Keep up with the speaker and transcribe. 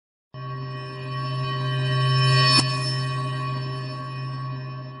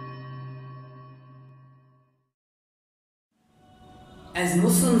As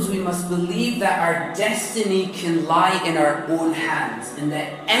Muslims, we must believe that our destiny can lie in our own hands and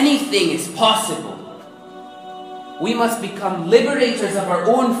that anything is possible. We must become liberators of our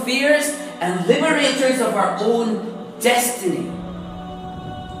own fears and liberators of our own destiny.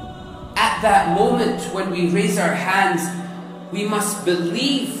 At that moment when we raise our hands, we must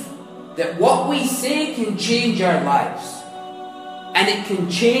believe that what we say can change our lives and it can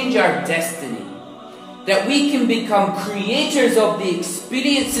change our destiny. That we can become creators of the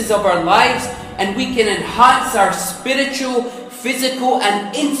experiences of our lives and we can enhance our spiritual, physical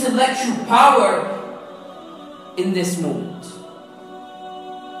and intellectual power in this moment.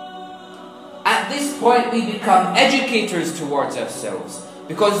 At this point we become educators towards ourselves,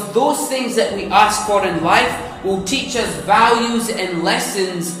 because those things that we ask for in life will teach us values and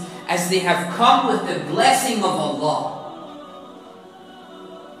lessons as they have come with the blessing of Allah.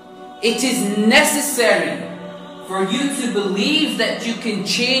 It is necessary for you to believe that you can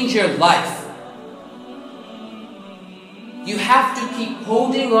change your life. You have to keep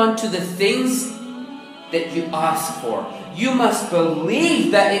holding on to the things that you ask for. You must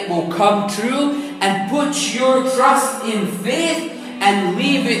believe that it will come true and put your trust in faith and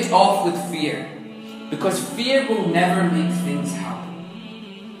leave it off with fear. Because fear will never make things happen.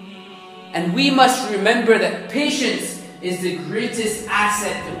 And we must remember that patience is the greatest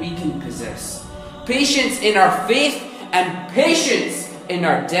asset that we can possess. Patience in our faith and patience in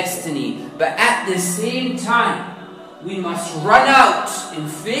our destiny. But at the same time, we must run out in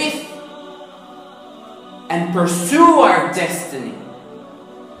faith and pursue our destiny.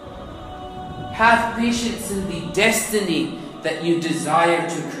 Have patience in the destiny that you desire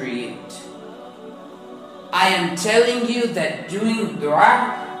to create. I am telling you that doing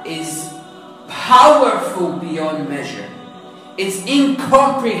dua is powerful beyond measure. It's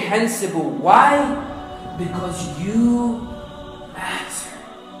incomprehensible. Why? Because you matter.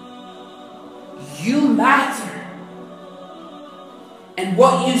 You matter. And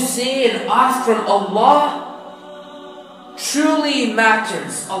what you say and ask from Allah truly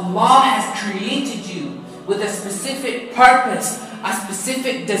matters. Allah has created you with a specific purpose, a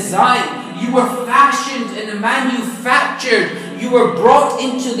specific design. You were fashioned and manufactured. You were brought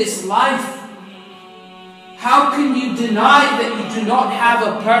into this life. How can you deny that you do not have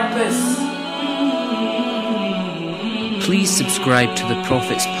a purpose? Please subscribe to the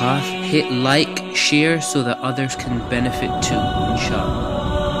Prophet's Path, hit like, share so that others can benefit too, inshallah.